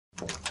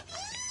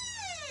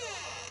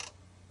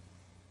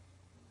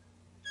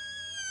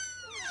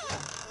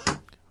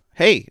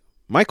Hey,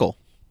 Michael.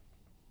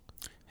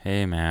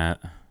 Hey, Matt.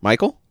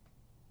 Michael?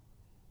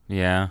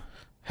 Yeah.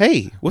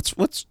 Hey,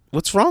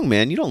 what's wrong,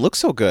 man? You don't look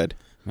so good.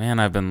 Man,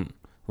 I've been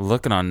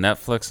looking on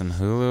Netflix and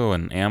Hulu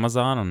and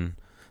Amazon, and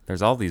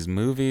there's all these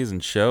movies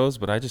and shows,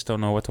 but I just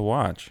don't know what to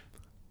watch.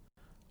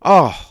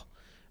 Oh,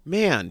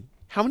 man.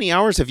 How many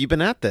hours have you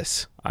been at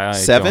this? I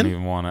 7? don't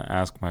even want to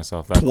ask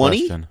myself that 20?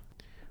 question.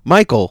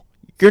 Michael,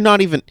 you're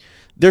not even...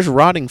 There's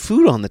rotting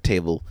food on the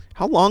table.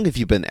 How long have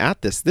you been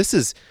at this? This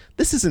is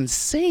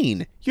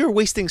insane. You're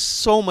wasting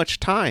so much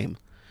time.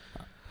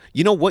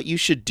 You know what you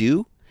should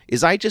do?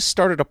 Is I just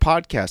started a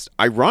podcast,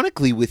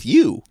 ironically with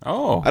you.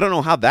 Oh. I don't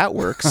know how that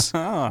works.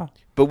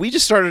 But we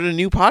just started a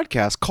new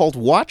podcast called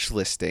Watch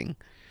Listing.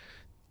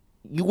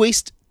 You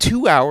waste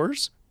 2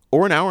 hours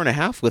or an hour and a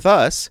half with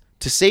us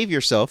to save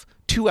yourself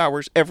 2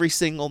 hours every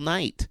single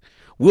night.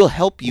 We'll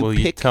help you Will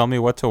pick. you tell me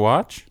what to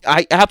watch?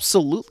 I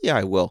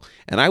will.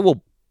 And I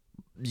will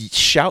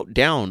shout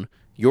down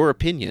your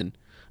opinion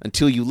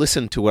until you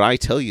listen to what I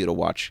tell you to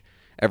watch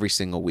every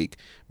single week.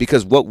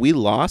 Because what we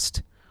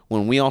lost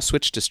when we all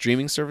switched to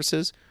streaming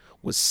services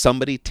was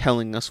somebody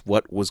telling us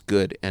what was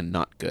good and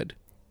not good.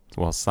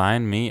 Well,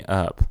 sign me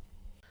up.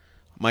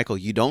 Michael,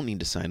 you don't need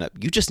to sign up.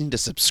 You just need to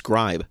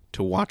subscribe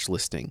to Watch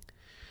Listing.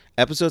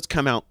 Episodes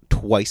come out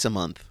twice a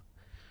month,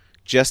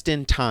 just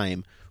in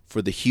time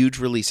for the huge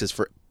releases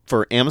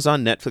for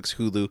Amazon, Netflix,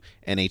 Hulu,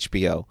 and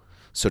HBO.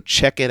 So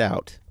check it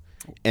out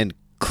and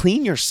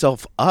clean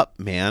yourself up,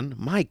 man.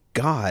 My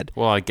God.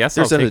 Well, I guess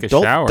There's I'll an take a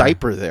adult shower.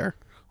 diaper there.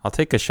 I'll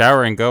take a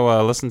shower and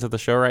go listen to the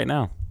show right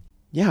now.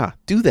 Yeah,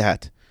 do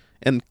that.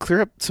 And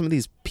clear up some of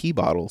these pee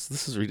bottles.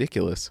 This is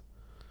ridiculous.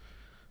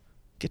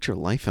 Get your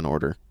life in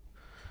order.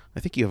 I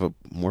think you have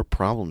more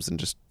problems than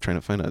just trying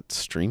to find a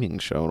streaming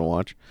show to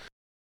watch.